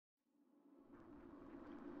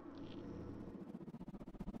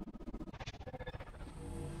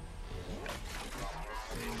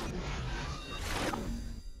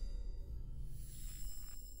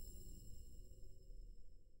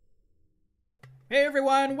Hey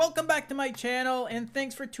everyone, welcome back to my channel and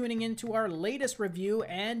thanks for tuning in to our latest review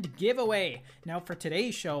and giveaway. Now for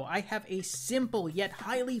today's show, I have a simple yet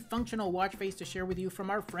highly functional watch face to share with you from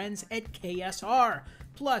our friends at KSR.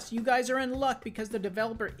 Plus, you guys are in luck because the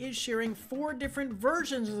developer is sharing 4 different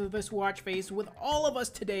versions of this watch face with all of us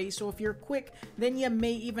today, so if you're quick, then you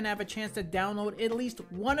may even have a chance to download at least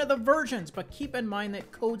one of the versions, but keep in mind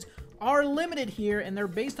that codes are limited here and they're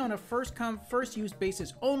based on a first come first use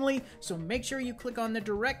basis only, so make sure you click on the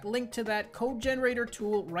direct link to that code generator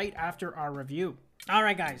tool right after our review.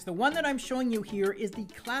 Alright guys, the one that I'm showing you here is the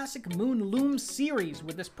classic Moon Lume series,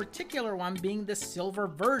 with this particular one being the silver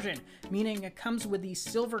version, meaning it comes with these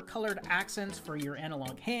silver colored accents for your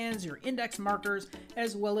analog hands, your index markers,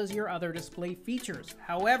 as well as your other display features.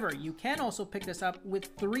 However, you can also pick this up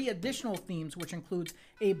with 3 additional themes, which includes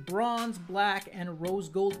a bronze, black, and rose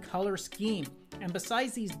gold color scheme. And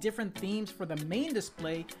besides these different themes for the main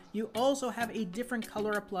display, you also have a different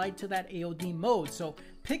color applied to that AOD mode. So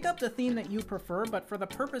pick up the theme that you prefer, but for the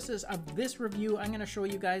purposes of this review, I'm going to show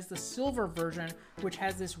you guys the silver version, which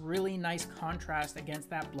has this really nice contrast against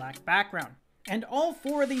that black background. And all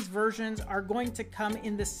 4 of these versions are going to come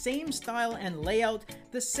in the same style and layout,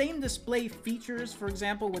 the same display features, for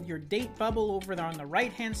example with your date bubble over there on the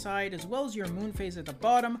right hand side, as well as your moon phase at the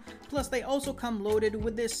bottom. Plus they also come loaded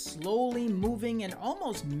with this slowly moving and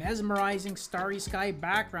almost mesmerizing starry sky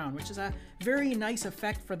background, which is a very nice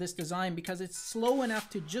effect for this design because it's slow enough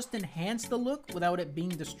to just enhance the look without it being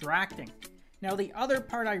distracting. Now the other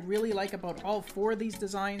part I really like about all 4 of these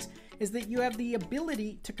designs is that you have the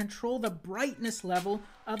ability to control the brightness level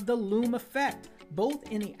of the lume effect,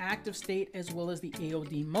 both in the active state as well as the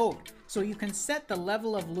AOD mode. So you can set the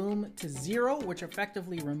level of lume to 0, which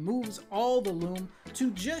effectively removes all the lume,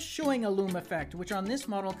 to just showing a lume effect, which on this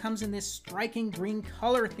model comes in this striking green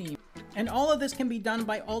color theme. And all of this can be done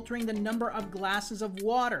by altering the number of glasses of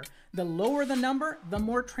water. The lower the number, the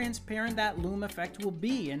more transparent that lume effect will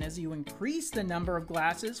be. And as you increase the number of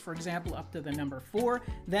glasses, for example, up to the number 4,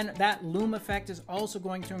 then that lume effect is also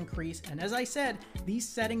going to increase. And as I said, these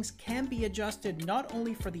settings can be adjusted not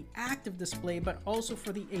only for the active display, but also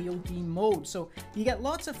for the AOD mode. So you get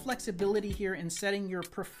lots of flexibility here in setting your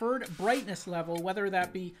preferred brightness level, whether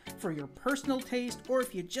that be for your personal taste or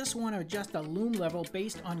if you just want to adjust a lume level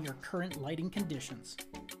based on your current lighting conditions.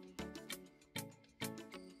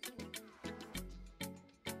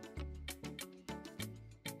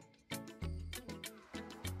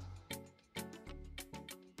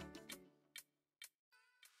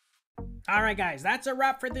 Alright guys, that's a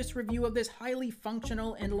wrap for this review of this highly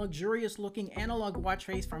functional and luxurious looking analog watch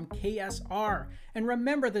face from KSR. And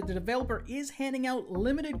remember that the developer is handing out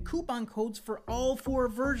limited coupon codes for all 4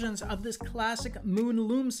 versions of this classic Moon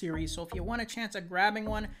Lume series, so if you want a chance at grabbing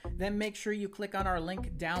one, then make sure you click on our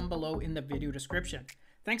link down below in the video description.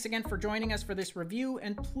 Thanks again for joining us for this review,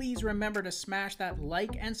 and please remember to smash that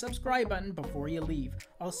like and subscribe button before you leave.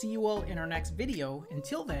 I'll see you all in our next video.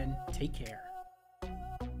 Until then, take care.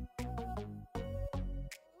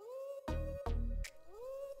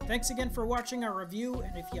 Thanks again for watching our review,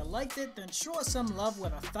 and if you liked it, then show us some love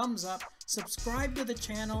with a thumbs up, subscribe to the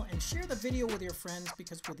channel, and share the video with your friends,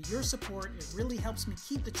 because with your support, it really helps me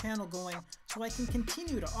keep the channel going so I can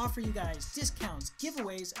continue to offer you guys discounts,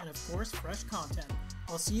 giveaways, and of course, fresh content.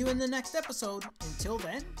 I'll see you in the next episode. Until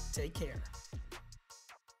then, take care.